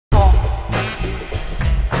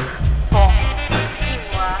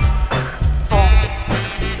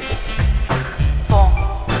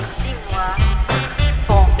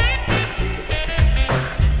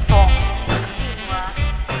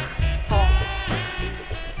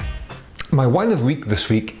My wine of the week this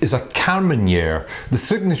week is a Carmenere, the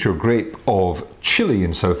signature grape of Chile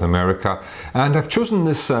in South America, and I've chosen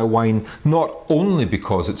this wine not only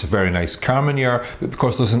because it's a very nice Carmenere, but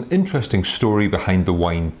because there's an interesting story behind the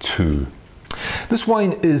wine too. This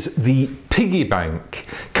wine is the Piggy Bank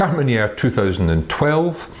Carmenere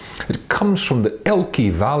 2012. It comes from the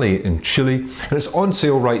Elqui Valley in Chile, and it's on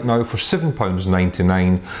sale right now for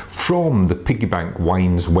 £7.99 from the Piggy Bank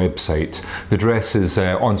Wines website. The address is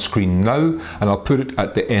on screen now, and I'll put it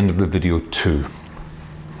at the end of the video too.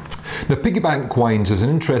 Now, Piggy Bank Wines is an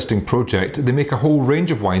interesting project. They make a whole range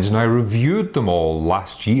of wines, and I reviewed them all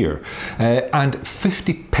last year. And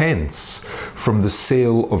 50 pence from the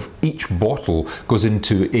sale of each bottle goes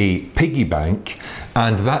into a piggy bank,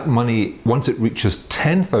 and that money, once it reaches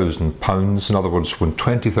 £10,000, in other words, when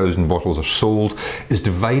 20,000 bottles are sold, is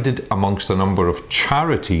divided amongst a number of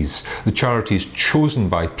charities. The charities chosen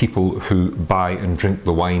by people who buy and drink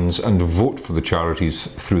the wines and vote for the charities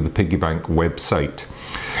through the Piggy Bank website.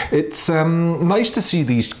 It's nice to see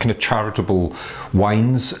these kind of charitable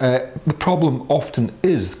wines. The problem often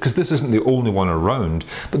is, because this isn't the only one around,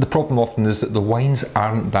 but the problem often is that the wines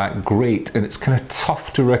aren't that great, and it's kind of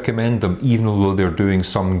tough to recommend them even though they're doing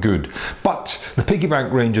some good. But the Piggy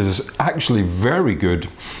Bank range is actually very good,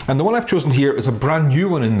 and the one I've chosen here is a brand new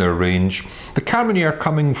one in their range. The Carmenere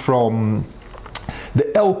coming from the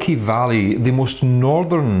Elqui Valley, the most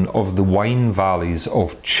northern of the wine valleys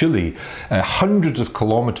of Chile, hundreds of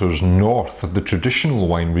kilometres north of the traditional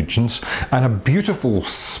wine regions, and a beautiful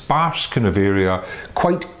sparse kind of area,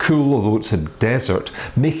 quite cool although it's a desert,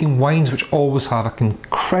 making wines which always have an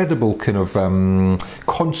incredible kind of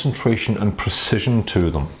concentration and precision to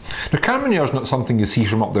them. Now, Carmenere is not something you see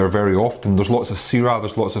from up there very often. There's lots of Syrah,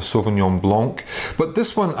 there's lots of Sauvignon Blanc, but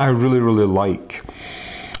this one I really like.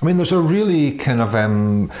 I mean, there's a really kind of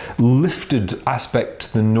lifted aspect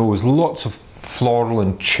to the nose, lots of floral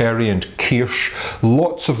and cherry and kirsch,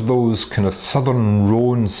 lots of those kind of southern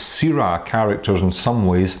Rhone Syrah characters in some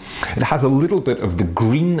ways. It has a little bit of the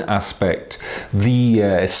green aspect,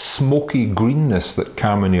 the smoky greenness that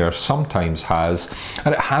Carmenere sometimes has,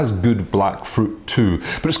 and it has good black fruit too.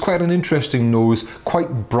 But it's quite an interesting nose,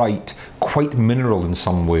 quite bright, quite mineral in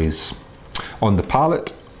some ways. On the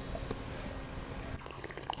palate,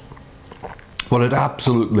 well, it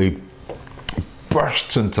absolutely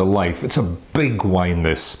bursts into life. It's a big wine,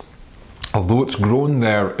 this. Although it's grown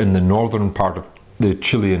there in the northern part of the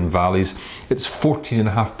Chilean valleys, it's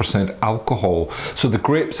 14.5% alcohol. So the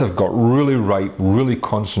grapes have got really ripe, really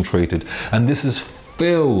concentrated, and this is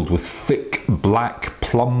filled with thick black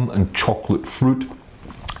plum and chocolate fruit.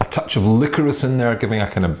 A touch of licorice in there, giving a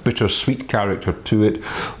kind of bittersweet character to it.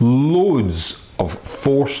 Loads of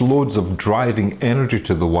force, loads of driving energy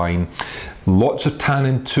to the wine. Lots of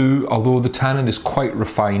tannin too, although the tannin is quite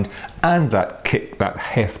refined, and that kick, that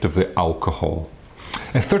heft of the alcohol.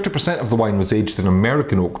 30% of the wine was aged in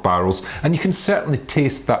American oak barrels, and you can certainly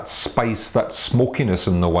taste that spice, that smokiness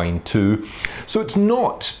in the wine too. So it's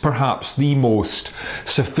not perhaps the most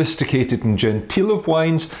sophisticated and genteel of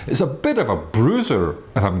wines. It's a bit of a bruiser,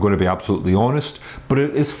 if I'm going to be absolutely honest, but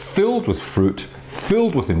it is filled with fruit,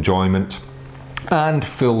 filled with enjoyment, and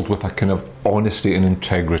filled with a kind of honesty and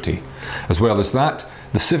integrity. As well as that,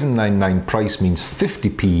 the $7.99 price means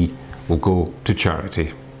 50p will go to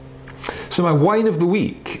charity. So my wine of the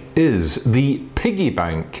week is the Piggy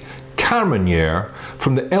Bank Carmenere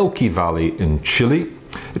from the Elqui Valley in Chile.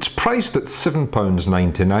 It's priced at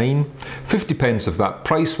 £7.99. 50 pence of that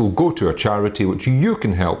price will go to a charity which you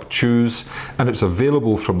can help choose, and it's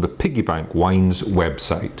available from the Piggy Bank Wines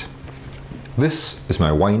website. This is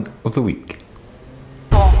my wine of the week.